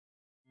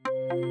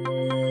Good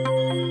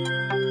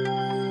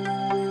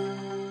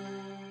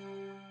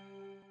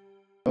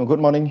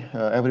morning,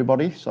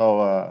 everybody.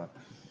 So,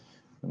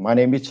 my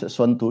name is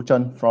Xuan-Tu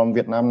from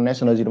Vietnam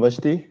National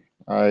University.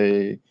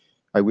 I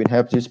will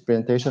have this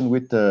presentation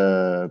with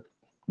Dr.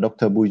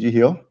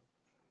 Duy-Hieu.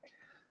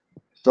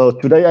 So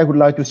today I would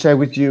like to share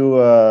with you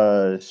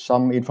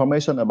some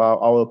information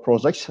about our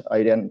project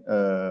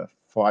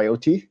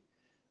ADEN4IoT.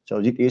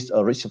 So this is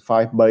a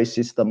RISC-V based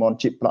system on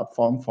chip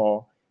platform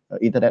for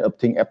Internet of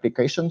Things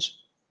applications.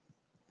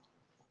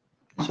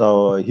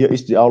 So here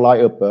is the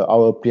outline of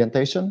our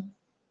presentation.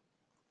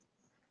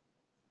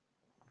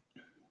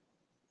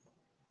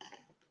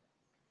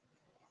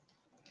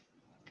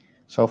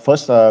 So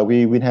first,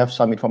 we will have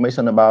some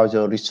information about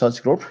the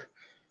research group,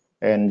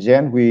 and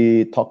then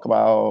we talk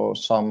about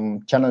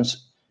some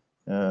challenges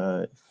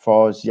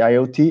for the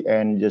IoT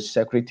and the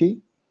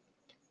security.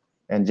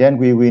 And then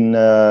we will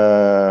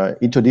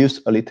introduce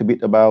a little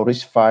bit about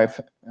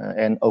RISC-V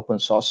and open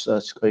source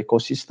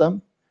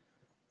ecosystem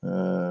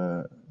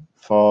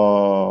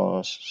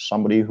for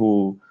somebody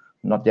who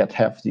not yet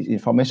have this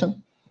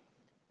information.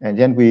 And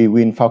then we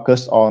will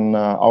focus on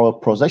our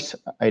projects,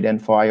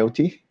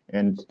 ADEN4IoT,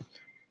 and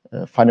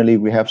finally,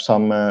 we have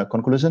some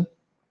conclusion.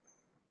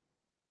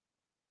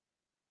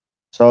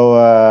 So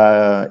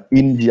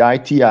in the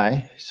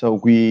ITI, so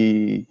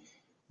we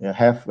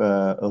have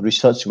a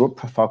research group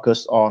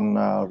focused on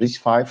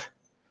RISC-V.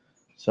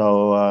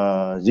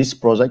 So this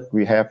project,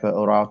 we have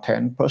around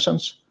 10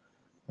 persons.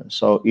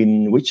 So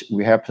in which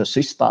we have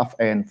 6 staff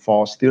and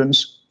 4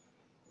 students.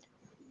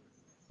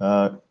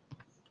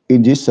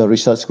 In this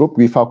research group,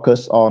 we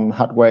focus on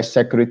hardware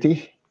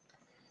security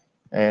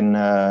and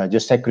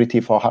just security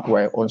for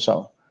hardware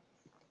also.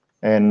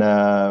 And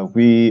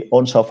we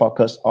also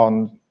focus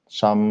on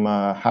some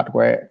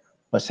hardware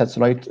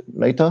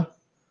accelerator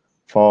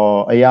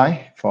for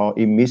AI, for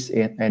image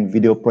and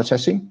video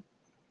processing.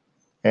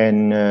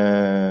 And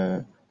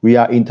we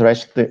are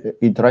interested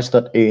in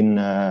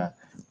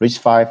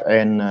RISC-V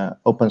and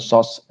open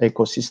source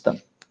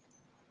ecosystem.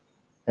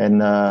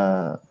 And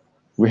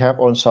we have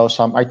also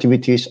some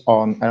activities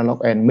on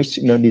analog and mixed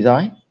signal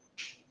design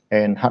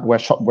and hardware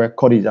software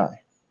co-design.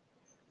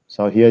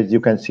 So here you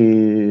can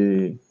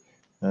see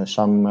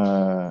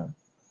some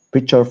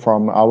picture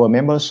from our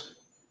members,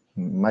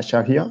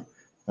 myself here,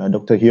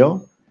 Dr.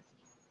 Hieu.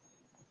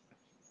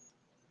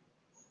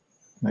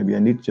 Maybe I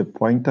need the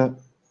pointer.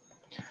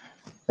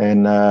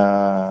 And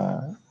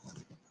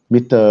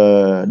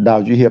Mr.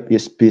 Duy-Hieu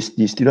is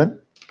PhD student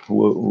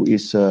who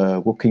is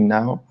working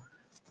now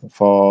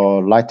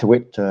for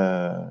lightweight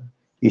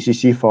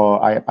ECC for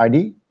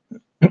RFID.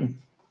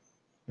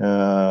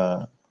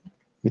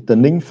 Mr.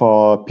 Ning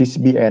for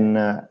PCB and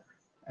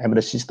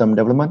embedded system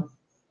development.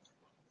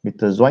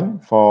 Mr. Xuan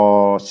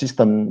for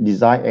system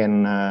design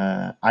and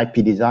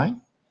IP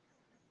design.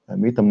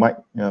 Mr. Mike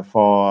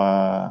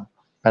for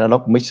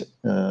analog mixed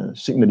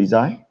signal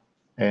design.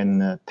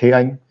 And Thế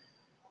Anh,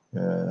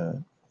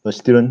 a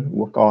student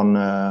work on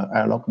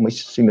analog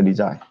mixed signal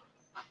design.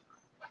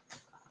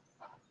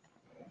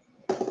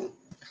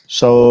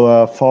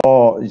 So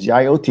for the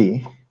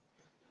IoT,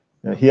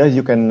 here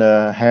you can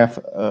have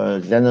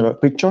a general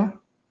picture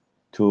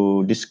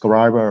to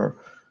describe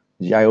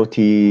the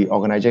IoT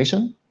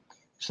organization.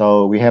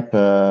 So we have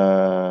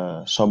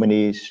so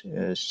many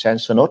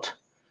sensor nodes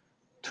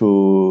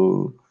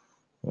to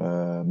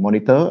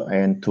monitor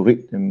and to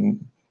read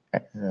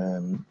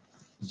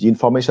the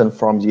information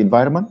from the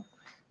environment.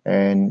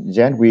 And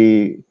then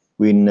we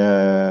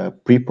will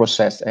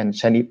pre-process and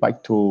send it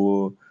back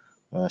to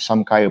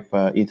some kind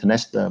of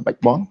internet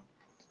backbone.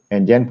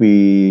 And then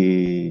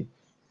we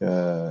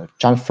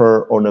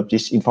transfer all of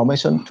this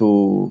information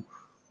to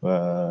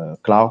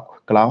cloud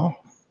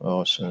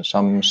or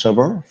some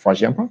server, for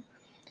example.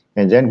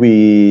 And then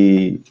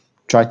we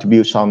try to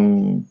build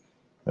some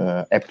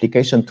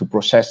application to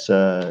process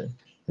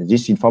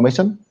this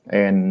information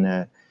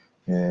and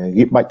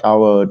give back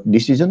our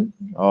decision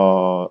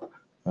or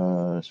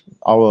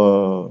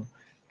our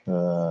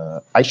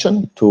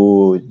action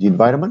to the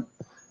environment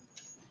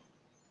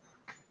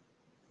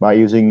by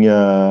using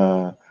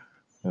the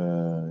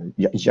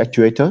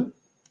actuator.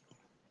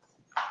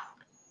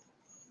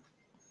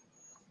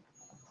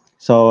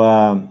 So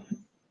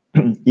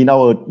in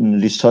our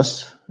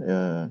research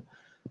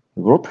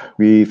group,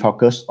 we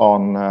focus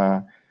on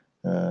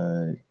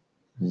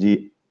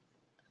the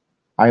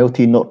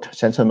IoT node,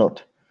 sensor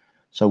node.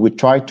 So we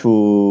try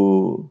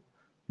to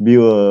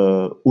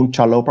build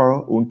ultra low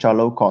power, ultra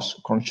low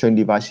cost constraint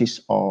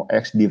devices or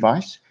X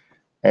device.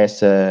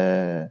 As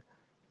the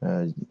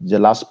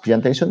last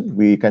presentation,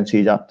 we can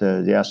see that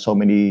there are so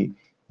many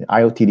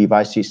IoT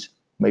devices,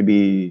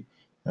 maybe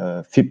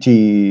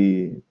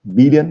 50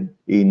 billion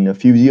in a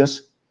few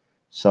years.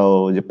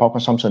 So the power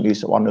consumption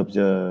is one of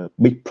the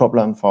big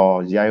problem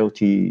for the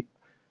IoT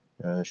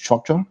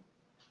structure.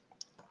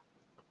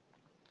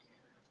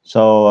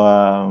 So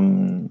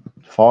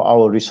for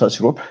our research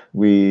group,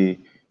 we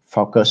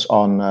focus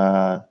on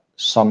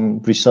some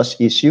research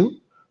issue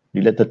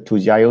related to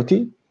the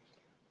IoT.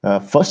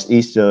 First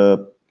is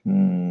the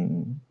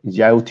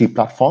IoT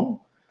platform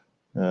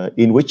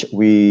in which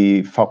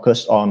we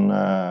focus on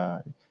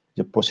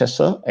the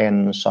processor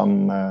and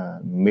some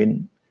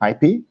main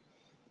IP.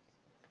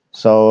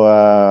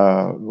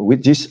 So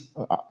with this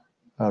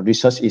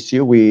research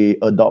issue, we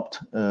adopt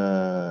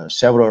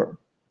several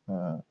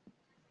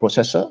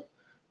processor,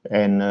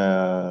 and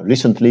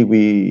recently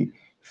we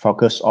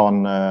focus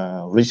on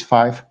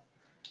RISC-V,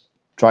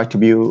 try to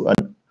build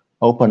an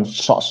open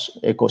source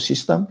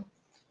ecosystem,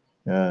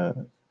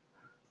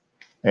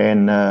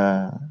 and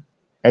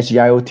as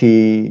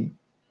IoT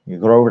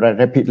grow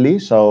rapidly,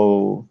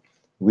 so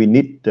we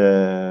need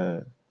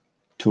to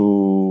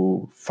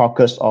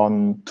focus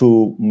on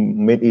two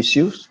main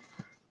issues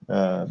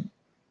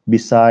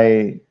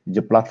beside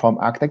the platform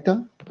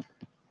architecture.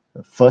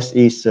 First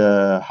is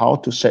how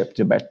to save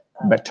the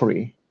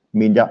battery,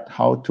 mean that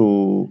how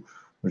to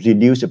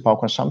reduce the power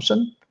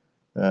consumption.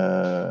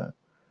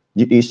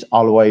 It is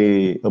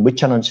always a big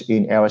challenge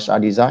in LSI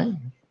design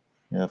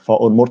for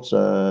almost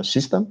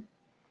system.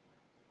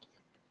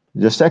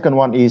 The second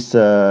one is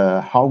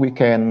how we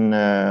can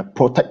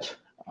protect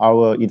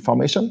our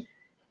information.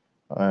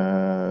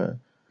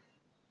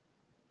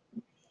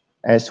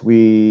 As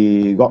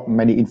we got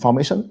many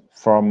information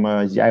from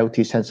the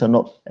IoT sensor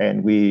node,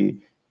 and we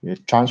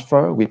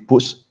transfer, we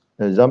push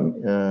them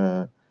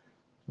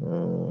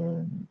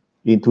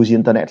into the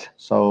internet.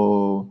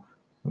 So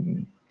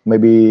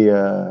maybe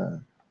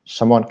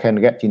someone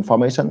can get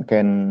information,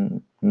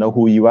 can know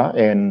who you are,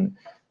 and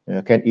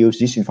can use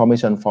this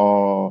information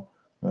for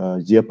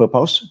their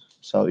purpose.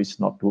 So it's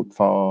not good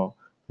for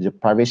the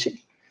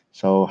privacy.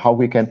 So how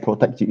we can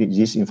protect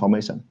this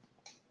information.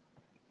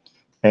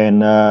 And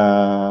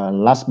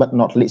last but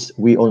not least,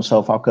 we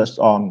also focus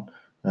on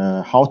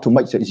how to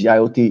make the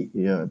IoT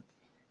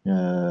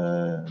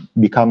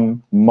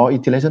become more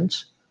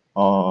intelligent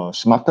or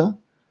smarter.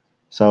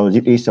 So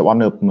this is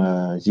one of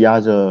the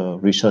other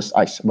research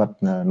aids,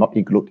 but not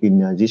included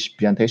in this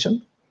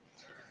presentation.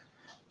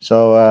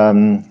 So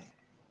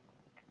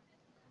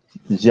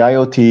the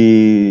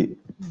IoT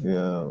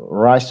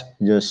rise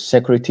the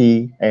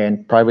security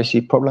and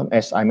privacy problem,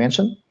 as I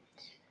mentioned.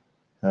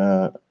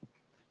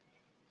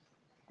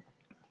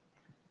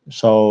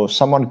 So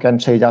someone can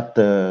say that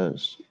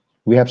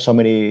we have so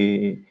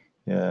many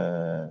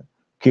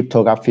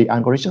cryptography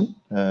algorithms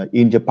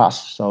in the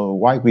past. So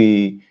why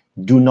we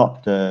do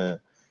not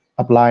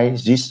apply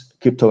this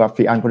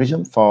cryptography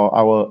algorithm for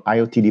our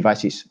IoT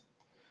devices?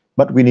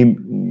 But we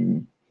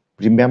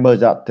remember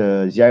that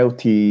the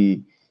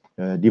IoT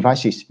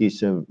devices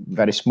is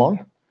very small.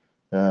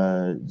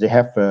 They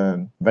have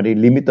very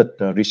limited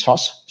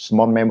resource,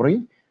 small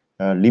memory,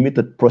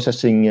 limited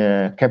processing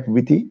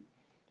capability,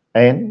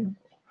 and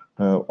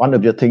one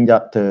of the things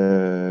that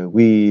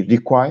we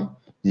require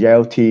the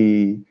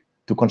IoT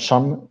to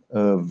consume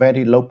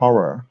very low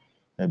power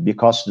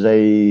because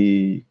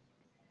they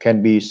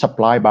can be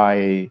supplied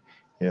by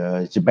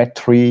the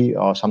battery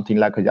or something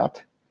like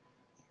that.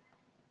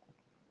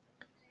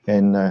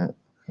 And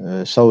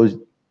so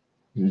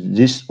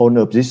this one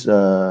of this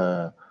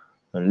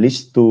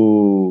leads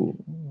to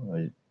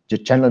the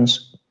challenge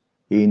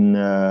in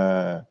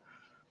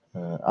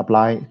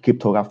apply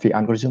cryptography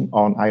algorithm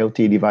on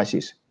IoT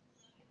devices.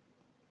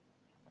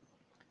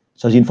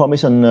 So the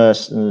information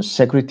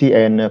security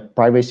and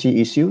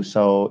privacy issue.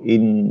 So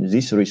in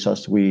this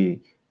research,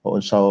 we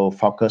also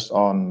focus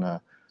on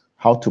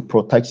how to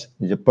protect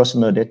the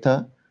personal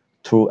data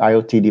through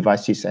IoT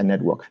devices and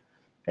network,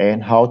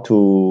 and how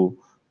to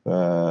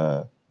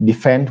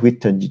defend with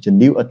the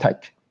new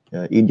attack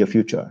in the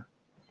future.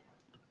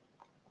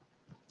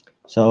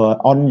 So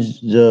on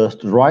the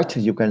right,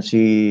 you can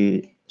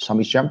see some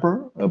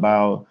example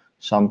about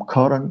some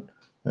current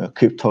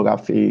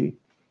cryptography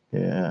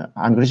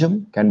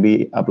algorithm can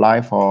be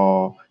applied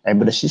for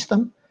embedded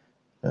system.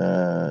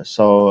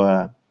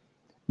 So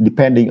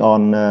depending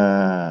on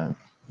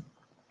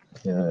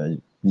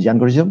the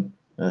algorithm,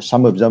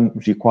 some of them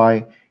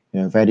require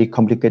very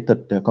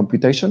complicated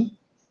computation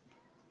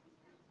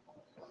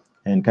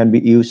and can be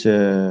used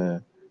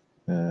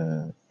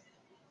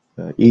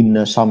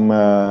in some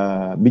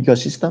bigger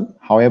system.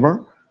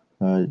 However,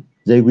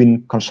 they will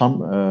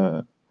consume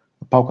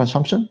power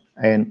consumption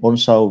and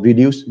also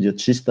reduce the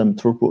system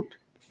throughput.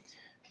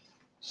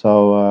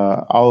 So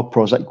our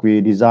project, we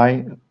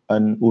design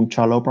an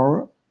ultra low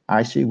power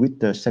IC with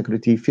the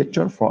security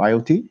feature for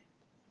IoT.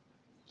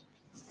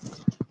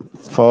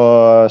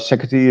 For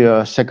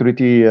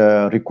security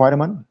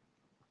requirement,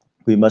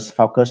 we must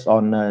focus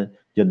on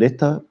the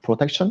data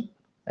protection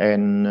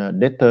and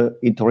data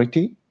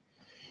integrity.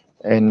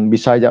 And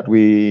besides that,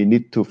 we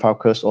need to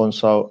focus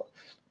also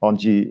on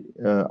the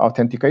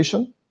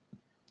authentication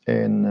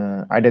and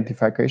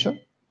identification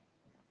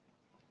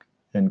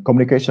and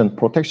communication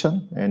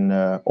protection, and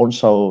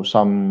also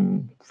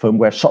some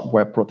firmware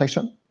software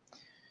protection.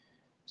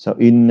 So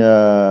in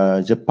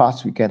the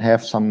past, we can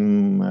have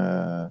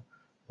some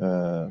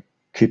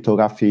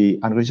cryptography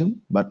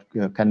algorithm, but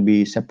can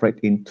be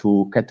separated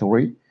into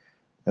category,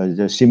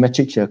 the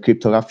symmetric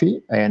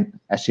cryptography and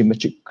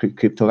asymmetric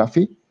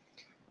cryptography.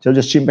 So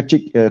the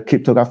symmetric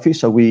cryptography,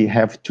 so we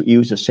have to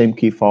use the same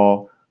key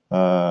for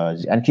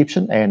the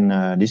encryption and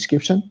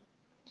decryption.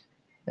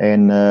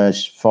 And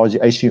for the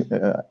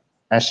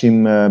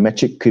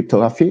asymmetric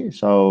cryptography,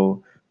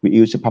 so we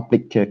use the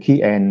public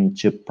key and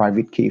the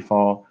private key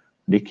for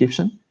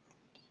decryption.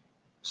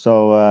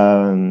 So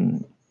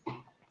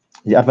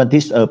the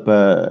advantage of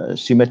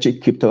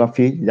symmetric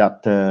cryptography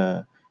that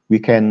we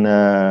can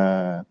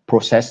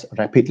process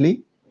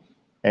rapidly,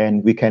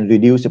 and we can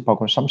reduce the power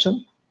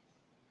consumption.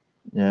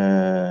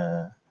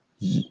 The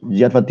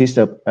advantage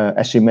of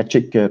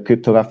asymmetric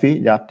cryptography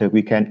that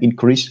we can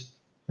increase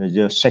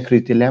the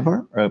security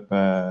level of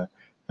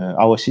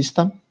our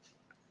system.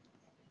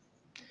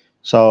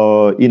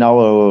 So in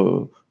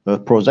our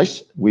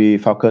projects, we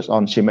focus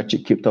on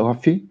symmetric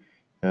cryptography.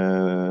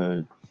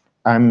 I'm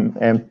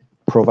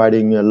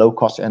providing a low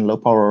cost and low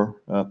power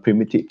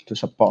primitive to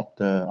support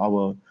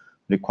our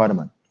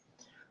requirement.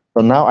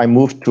 So now I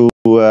move to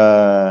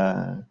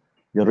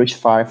the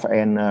RISC-V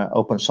and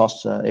open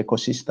source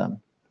ecosystem.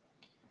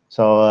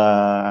 So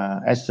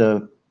as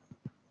the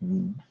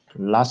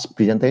last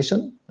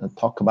presentation,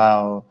 talk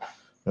about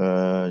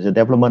the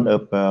development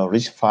of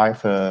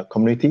RISC-V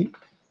community.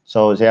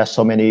 So there are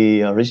so many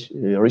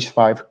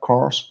RISC-V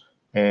cores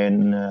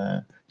and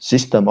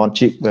system on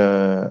chip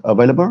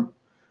available.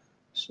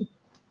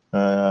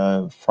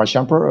 For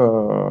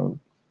example,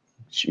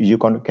 you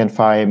can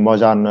find more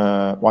than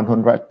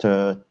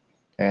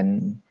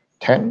 110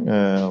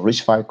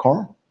 RISC-V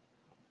core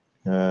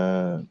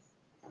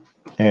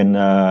and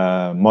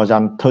more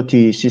than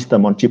 30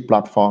 system on chip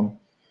platform,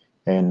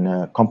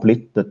 and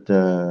completed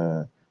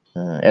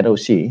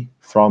SoC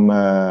from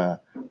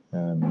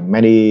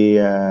many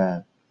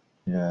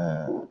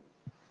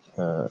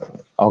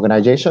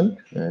organization,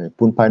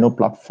 Punpino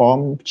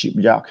platform,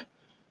 Chipjack,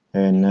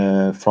 and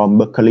from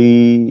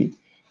Berkeley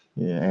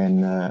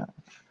and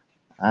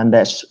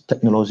Andes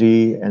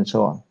technology, and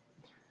so on.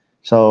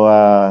 So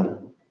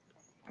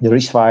the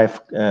RISC-V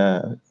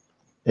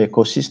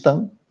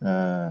ecosystem,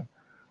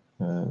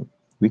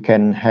 we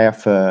can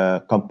have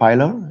a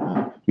compiler.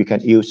 We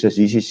can use the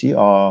GCC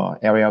or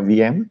area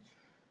VM.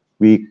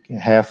 We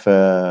have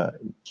the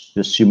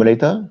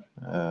simulator,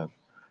 the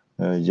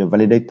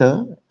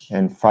validator,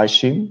 and file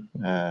sim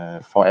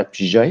for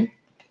FPGA.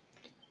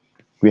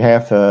 We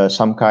have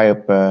some kind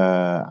of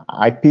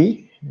IP,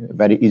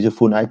 very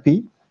useful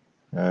IP,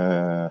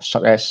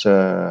 such as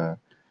the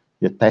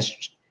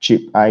test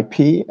chip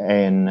IP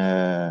and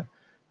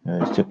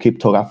the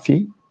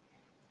cryptography.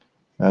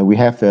 We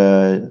have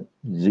the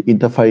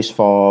interface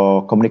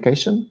for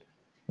communication,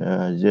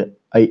 the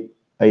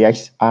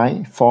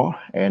AXI4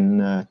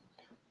 and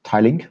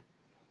Thai-Link.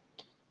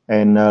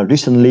 And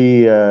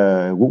recently,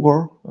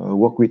 Google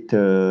worked with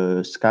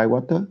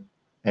Skywater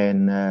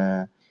and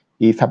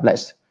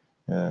eFabless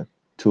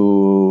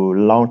to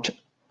launch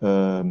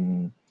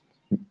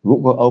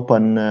Google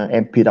Open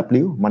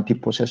MPW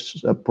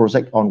multi-process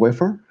project on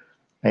wafer,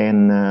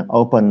 and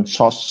open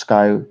source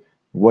Skywater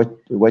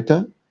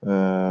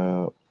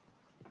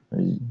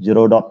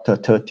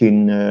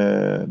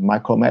 0.13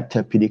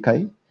 micrometer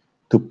PDK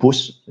to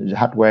push the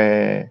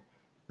hardware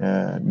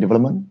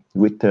development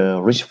with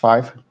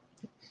RISC-V.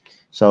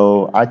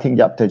 So I think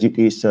that it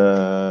is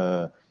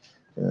an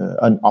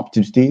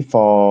opportunity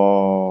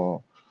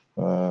for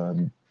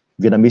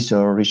Vietnamese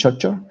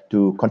researcher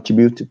to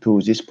contribute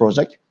to this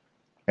project,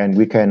 and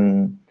we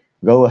can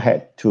go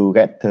ahead to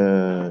get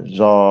the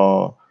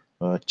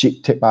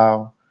chip tape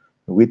out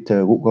with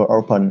Google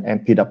Open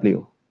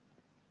MPW.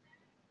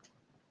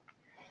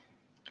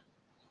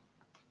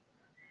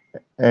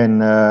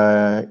 And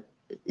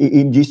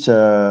in this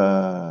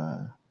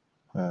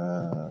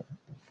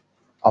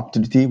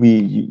opportunity,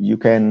 you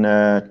can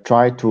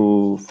try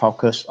to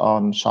focus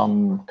on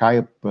some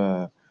kind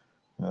of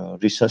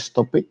research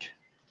topic.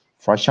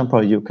 For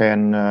example, you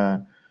can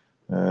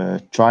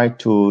try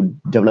to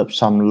develop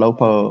some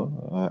local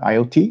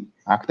IoT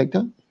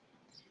architecture,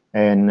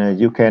 and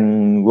you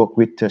can work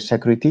with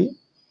security,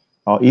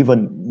 or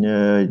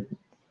even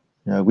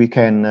we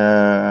can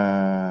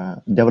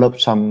develop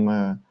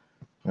some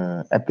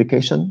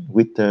application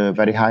with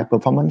very high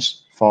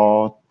performance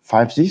for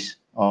 5G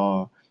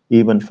or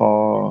even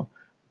for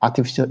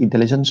artificial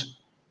intelligence.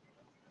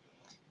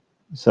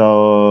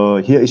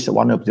 So here is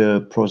one of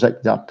the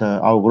projects that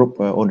our group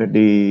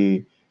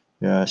already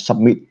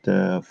submit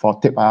for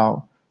tape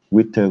out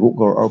with the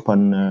Google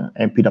Open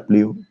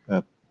MPW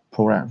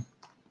program.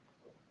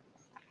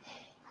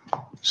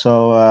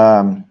 So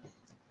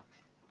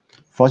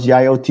for the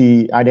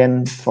IoT,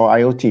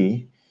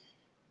 ADEN4IoT,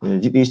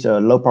 it is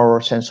a low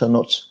power sensor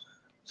nodes.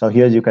 So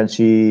here you can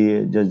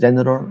see the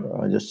general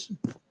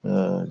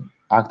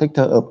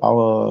architecture of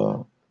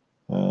our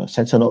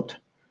sensor node.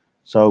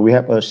 So we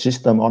have a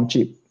system on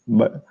chip,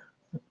 but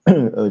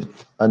a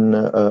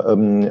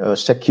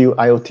secure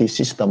IoT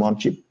system on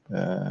chip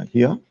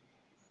here.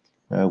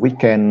 We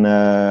can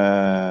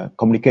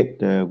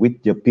communicate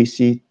with your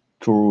PC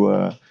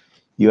through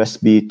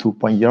USB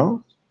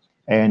 2.0,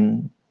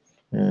 and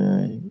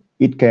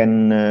it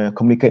can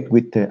communicate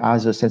with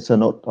other sensor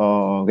node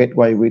or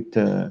gateway with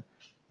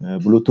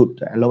Bluetooth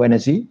low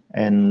energy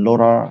and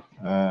LoRa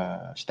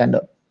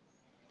standard.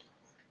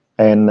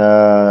 And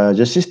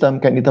the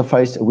system can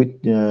interface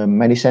with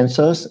many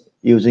sensors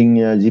using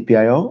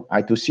GPIO,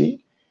 I2C,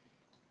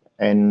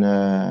 and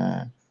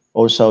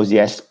also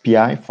the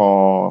SPI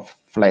for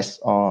flash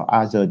or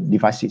other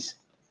devices.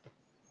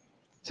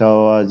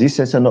 So this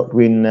sensor node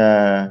can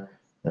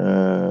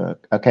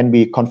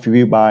be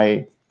configured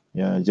by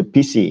the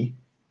PC,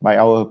 by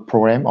our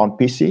program on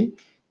PC,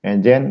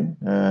 and then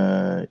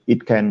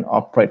it can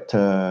operate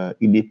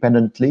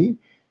independently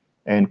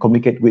and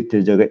communicate with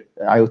the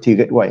IoT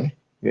gateway.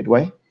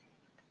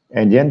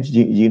 And then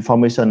the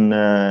information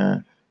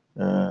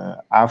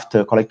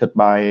after collected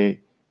by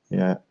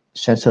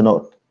sensor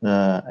node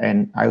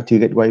and IoT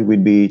gateway will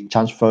be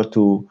transferred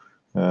to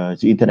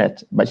the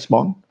internet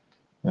backbone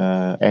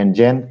and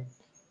then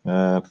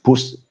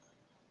pushed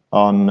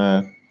on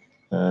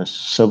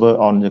server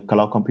on the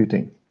cloud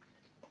computing.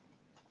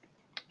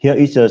 Here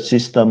is a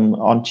system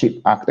on chip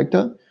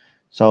architecture.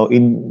 So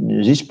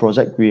in this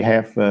project, we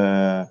have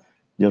the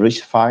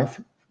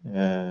RISC-V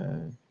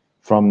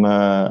from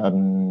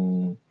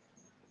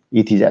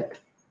ETZ,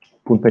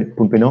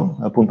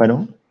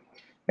 Punpeno,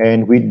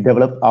 and we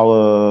developed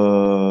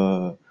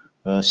our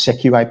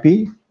secure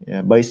IP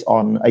based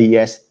on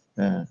AES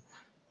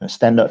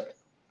standard,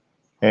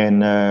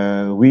 and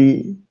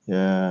we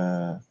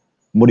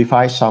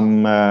modify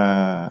some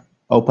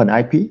open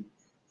IP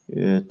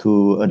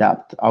to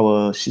adapt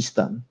our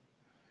system.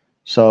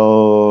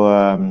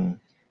 So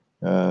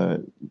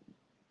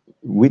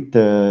with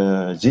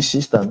this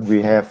system,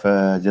 we have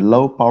the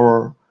low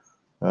power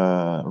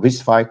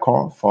RISC-V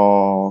core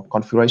for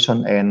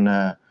configuration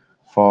and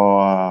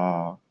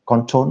for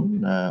control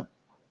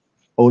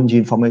all the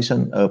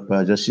information of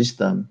the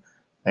system,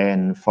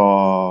 and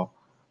for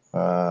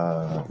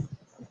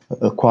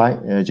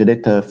acquire the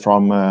data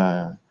from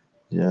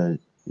the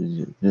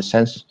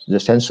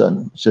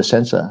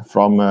sensor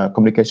from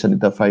communication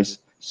interface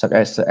such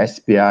as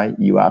SPI,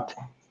 UART,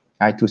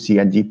 I2C,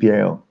 and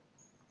GPIO.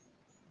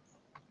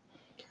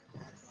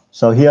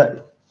 So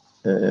here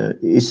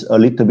is a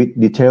little bit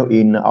detail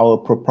in our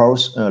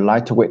proposed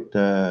lightweight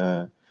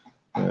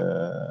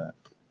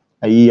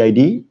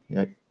AEID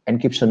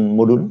encryption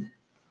module.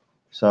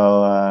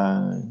 So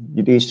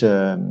it is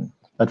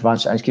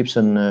advanced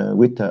encryption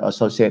with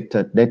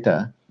associated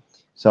data.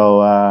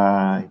 So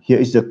here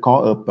is the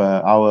core of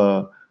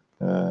our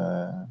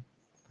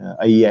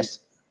AES,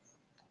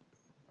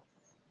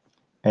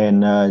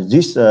 and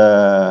this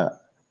AES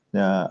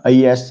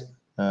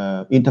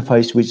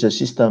interface with the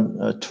system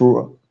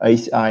through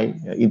ASI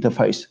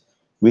interface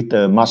with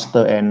the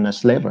master and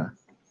slaver.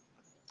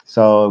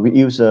 So we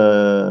use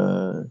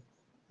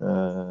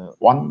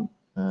one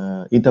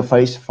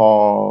interface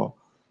for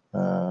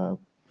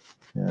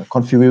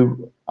configure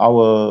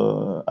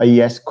our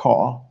AES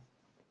core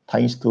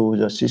thanks to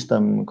the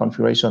system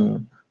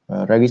configuration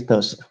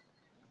registers,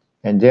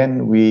 and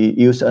then we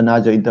use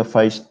another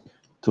interface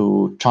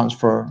to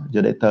transfer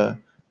the data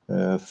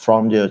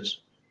from the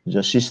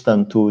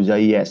system to the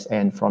AES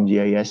and from the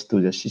AES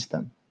to the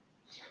system.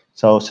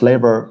 So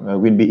slaver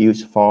will be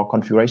used for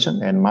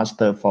configuration and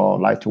master for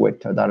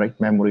lightweight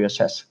direct memory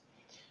access.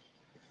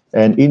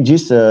 And in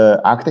this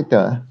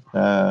architecture,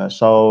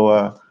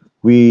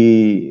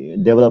 we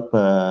develop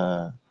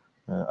the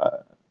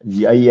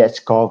AES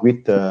core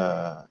with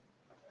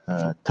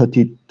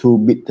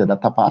 32-bit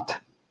data path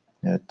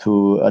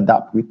to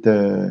adapt with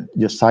the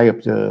size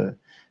of the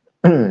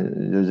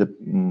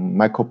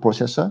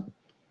microprocessor.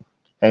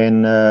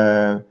 And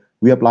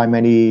we apply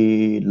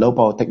many low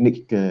power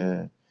technique.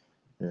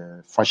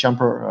 For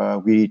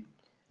example, we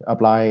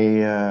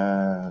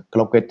apply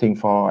clock gating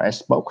for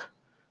SBOC,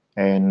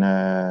 and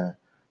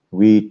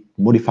we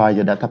modify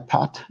the data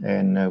path,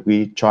 and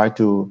we try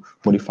to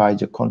modify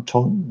the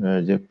control,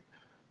 the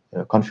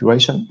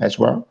configuration as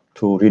well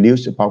to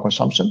reduce the power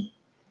consumption.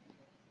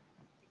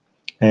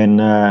 And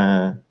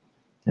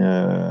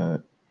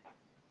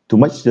to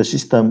make the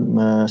system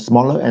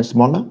smaller and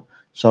smaller,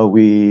 so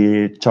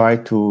we try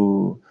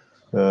to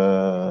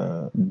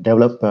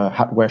develop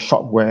hardware,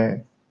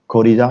 software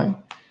co-design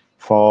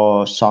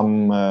for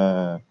some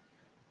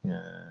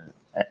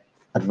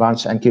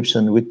advanced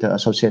encryption with the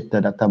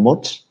associated data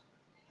modes,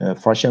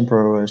 for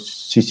example,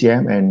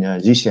 CCM and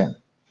GCM.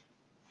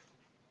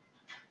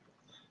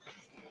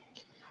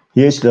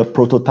 Here's the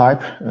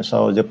prototype.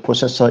 So the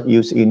processor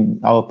used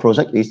in our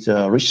project is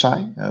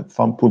RISC-V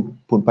from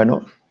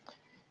Punpeno,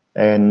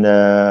 and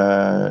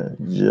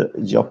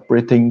the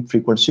operating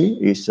frequency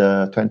is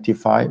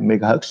 25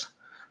 megahertz.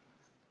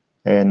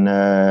 And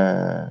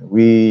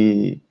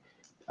we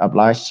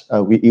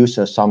use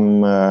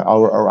some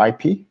our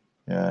IP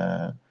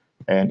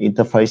and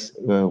interface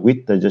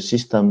with the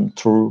system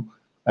through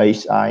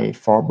ASI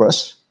 4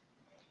 bus.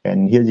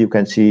 And here you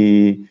can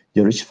see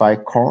the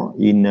RISC-V core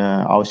in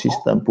our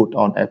system put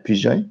on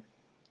FPGA.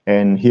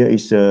 And here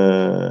is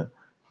a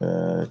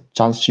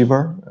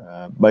transceiver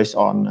based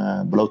on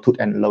Bluetooth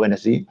and low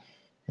energy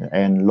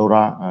and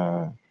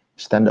LoRa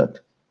standard.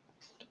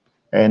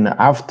 And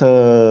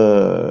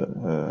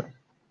after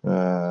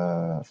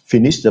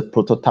finish the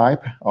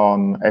prototype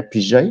on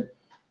FPGA,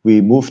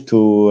 we move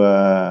to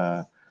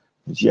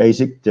the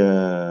ASIC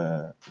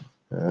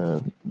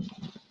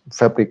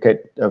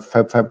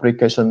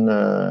fabrication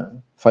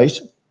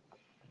phase.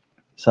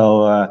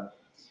 So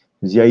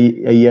the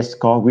AES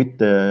core with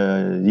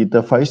the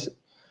interface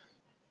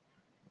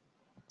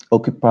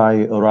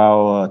occupy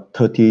around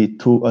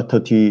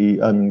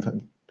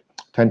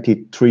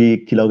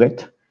 23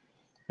 kilogate,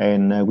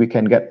 and we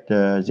can get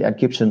the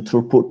encryption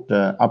throughput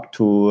up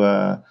to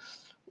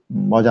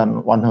more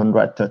than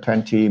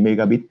 120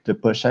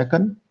 megabit per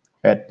second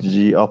at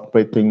the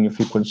operating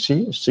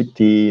frequency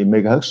 60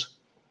 megahertz,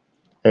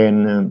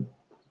 and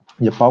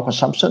the power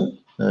consumption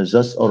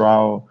just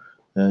around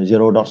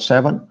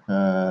 0.7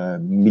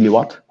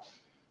 milliwatt,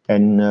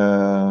 and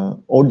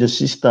all the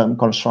system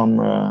consume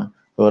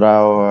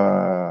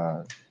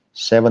around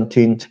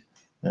 17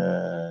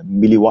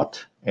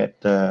 milliwatt at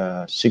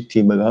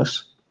 60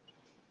 megahertz.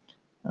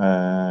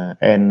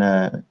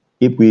 And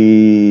if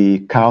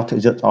we count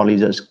just only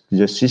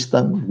the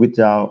system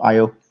without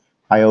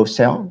IO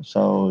cell,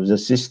 so the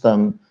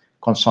system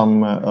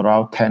consume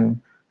around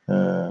 10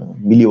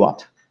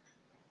 milliwatt.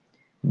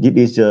 This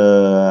is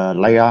the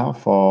layout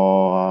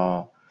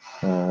for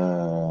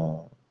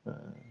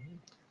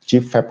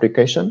chip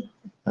fabrication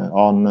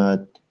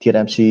on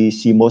TSMC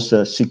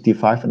CMOS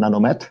 65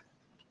 nanometer.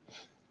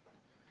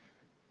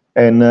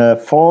 And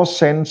for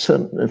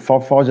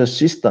the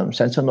system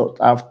sensor node,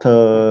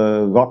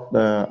 after got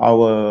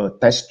our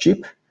test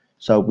chip,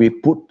 so we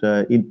put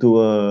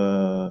into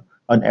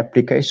an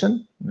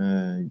application.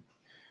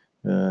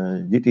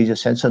 This is a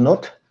sensor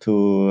node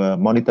to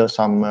monitor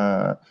some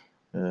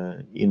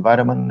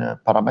environment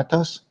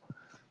parameters.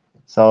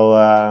 So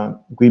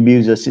we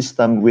build the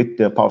system with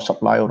the power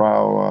supply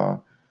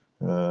around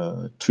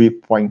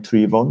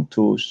 3.3 volt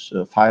to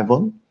 5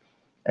 volt,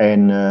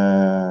 and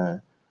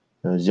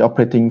the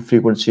operating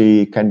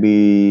frequency can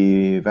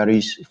be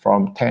varies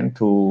from 10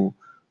 to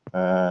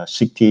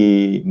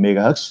 60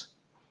 megahertz,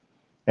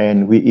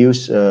 and we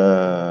use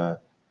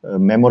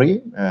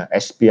memory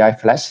SPI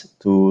flash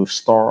to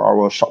store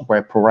our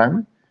software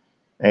program,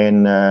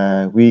 and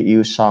we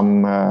use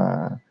some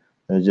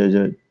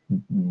the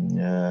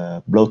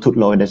Bluetooth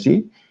low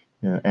energy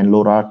and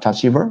LoRa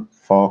transceiver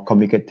for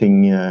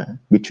communicating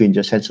between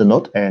the sensor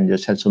node and the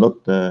sensor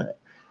node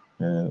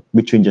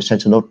between the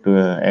sensor node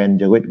and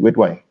the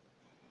gateway.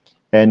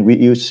 And we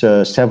use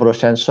several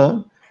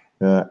sensors,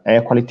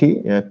 air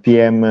quality,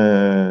 PM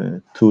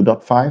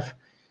 2.5,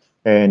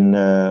 and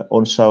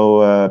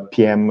also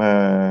PM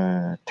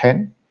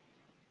 10,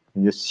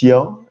 the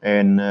CO,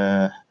 and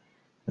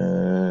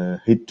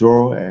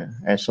hydro,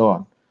 and so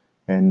on,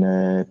 and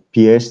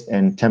pH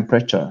and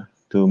temperature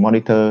to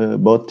monitor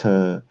both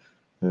air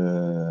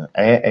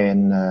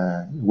and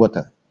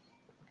water.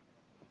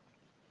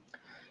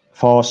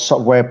 For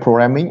software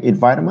programming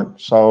environment,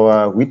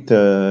 so with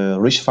the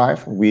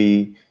RISC-V,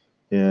 we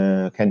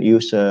can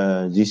use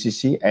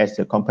GCC as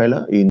the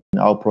compiler in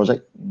our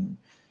project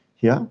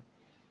here,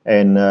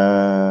 and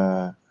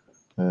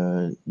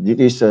it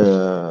is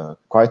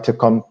quite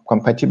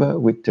compatible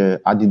with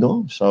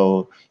Arduino.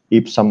 So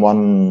if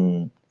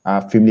someone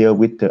are familiar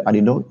with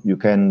Arduino, you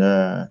can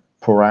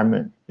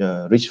program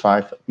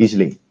RISC-V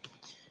easily.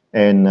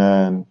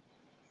 And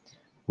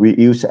we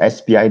use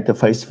SPI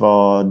interface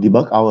for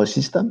debug our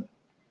system.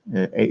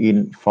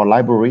 For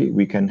library,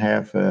 we can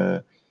have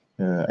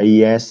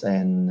AES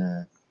and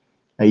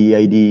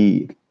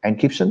AEID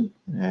encryption,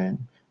 and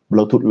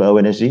Bluetooth low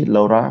energy,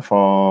 LoRa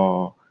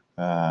for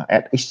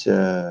ATX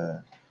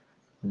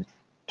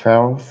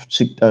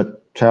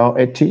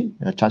 1280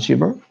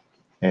 transceiver,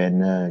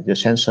 and the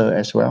sensor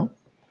as well.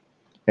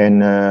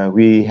 And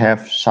we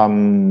have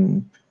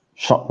some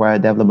software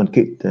development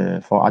kit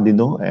for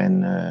Arduino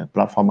and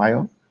platform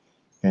IO.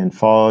 And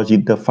for the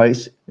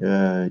interface,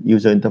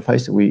 user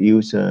interface, we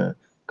use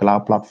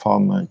cloud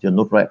platform, the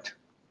Node-RED.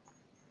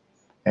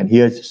 And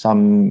here's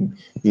some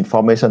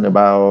information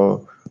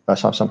about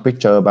some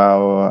picture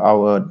about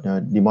our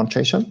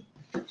demonstration.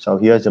 So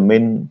here's the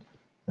main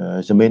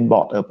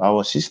board of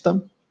our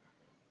system,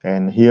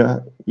 and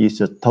here is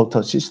the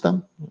total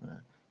system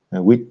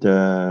with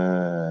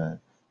the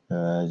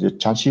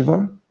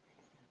transceiver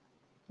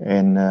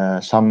and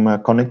some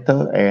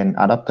connector and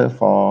adapter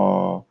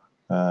for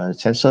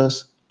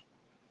sensors.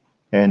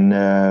 And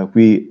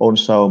we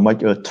also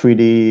make a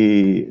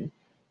 3D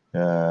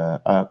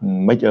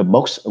make a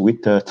box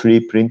with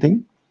 3D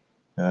printing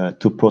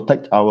to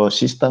protect our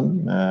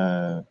system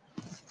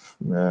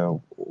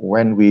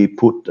when we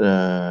put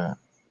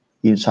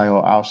inside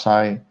or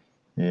outside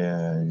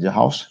the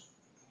house.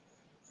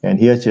 And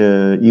here's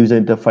the user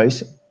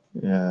interface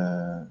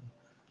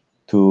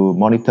to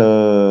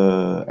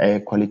monitor air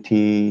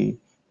quality,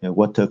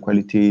 water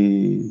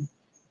quality,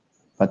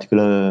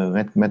 particular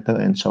matter,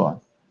 and so on.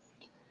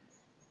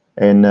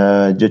 And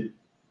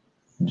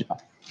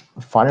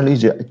finally,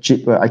 the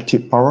chip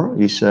active power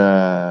is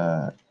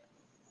 17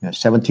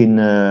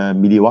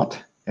 milliwatt,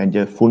 and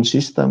the full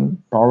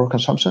system power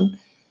consumption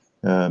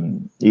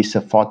is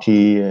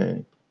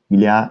 40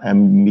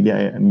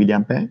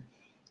 milliampere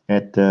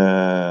at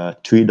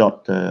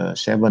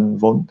 3.7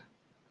 volt,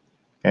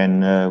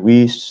 and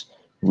we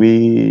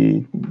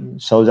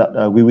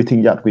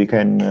think that we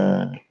can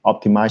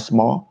optimize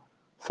more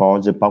for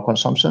the power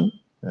consumption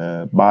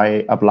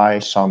by apply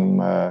some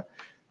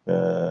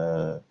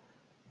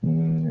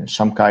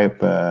kind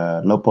of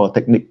low power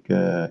technique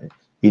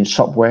in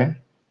software,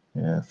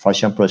 for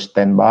example,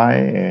 standby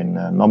and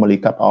normally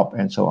cut off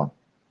and so on.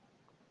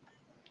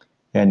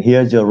 And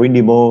here's the real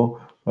demo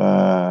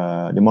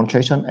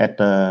demonstration at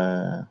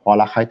Hoa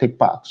Lạc High Tech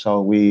Park.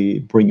 So we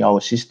bring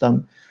our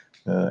system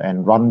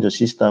and run the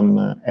system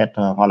at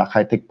Hoa Lạc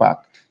High Tech Park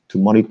to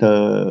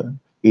monitor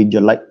in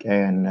the lake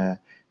and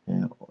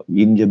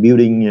in the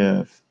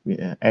building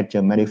at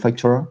the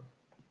manufacturer.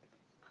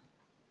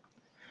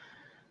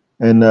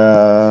 And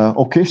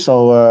okay,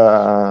 so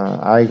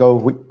I go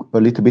a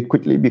little bit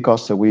quickly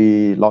because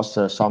we lost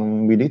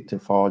some minutes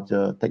for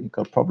the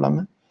technical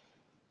problem.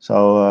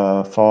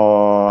 So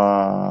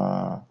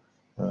for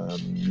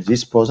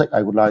this project,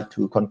 I would like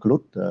to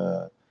conclude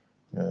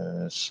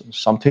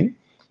something.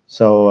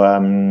 So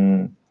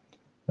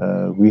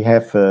we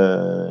have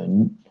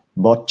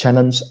both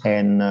challenge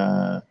and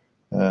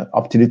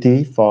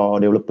opportunity for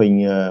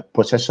developing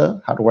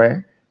processor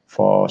hardware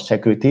for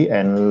security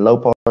and low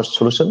power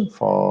solution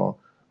for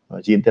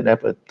the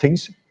Internet of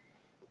Things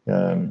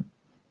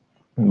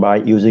by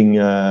using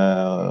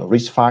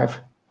RISC-V.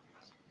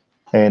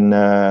 And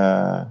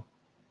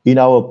in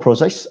our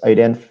projects,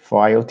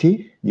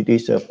 ADEN4IoT, it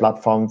is a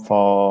platform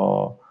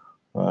for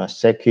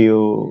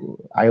secure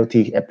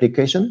IoT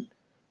application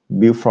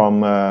built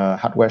from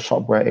hardware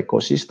software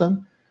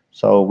ecosystem.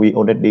 So we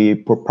already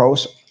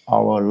propose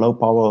our low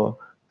power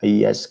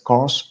AES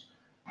course,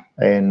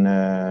 and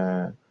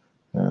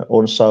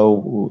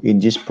also in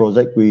this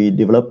project we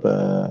develop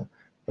a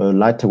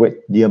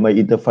lightweight DMA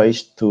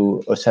interface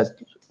to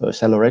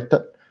accelerate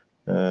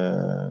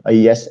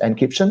AES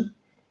encryption,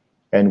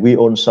 and we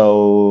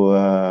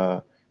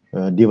also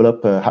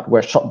develop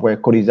hardware software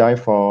co-design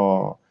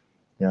for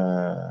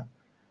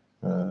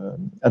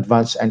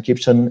advanced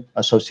encryption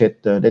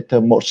associated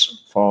data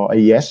modes for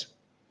AES,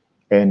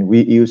 and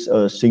we use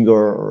a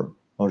single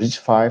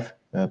RISC-V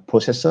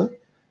processor,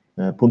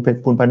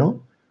 Punpano,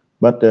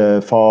 but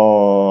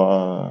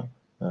for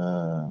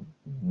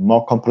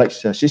more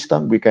complex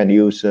system, we can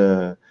use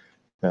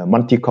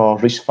multi-core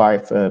RISC-V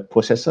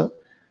processor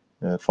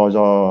for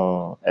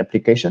the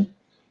application.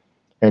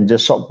 And the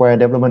software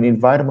development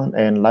environment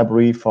and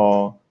library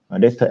for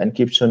data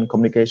encryption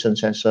communication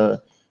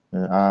sensor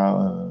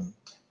are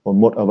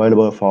almost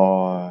available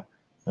for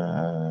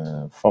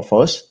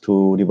us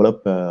to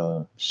develop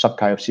such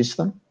kind of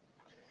system.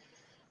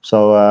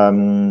 So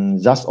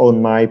that's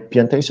on my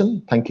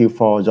presentation. Thank you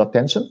for your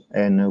attention,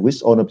 and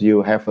wish all of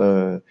you have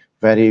a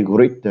very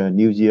great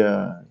New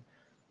Year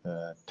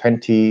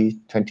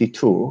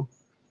 2022,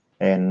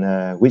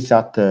 and wish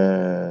that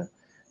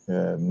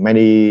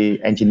many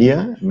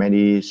engineers,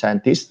 many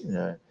scientists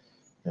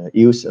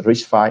use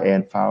RISC-V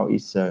and found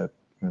it's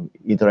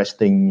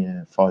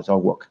interesting for their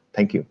work.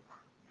 Thank you.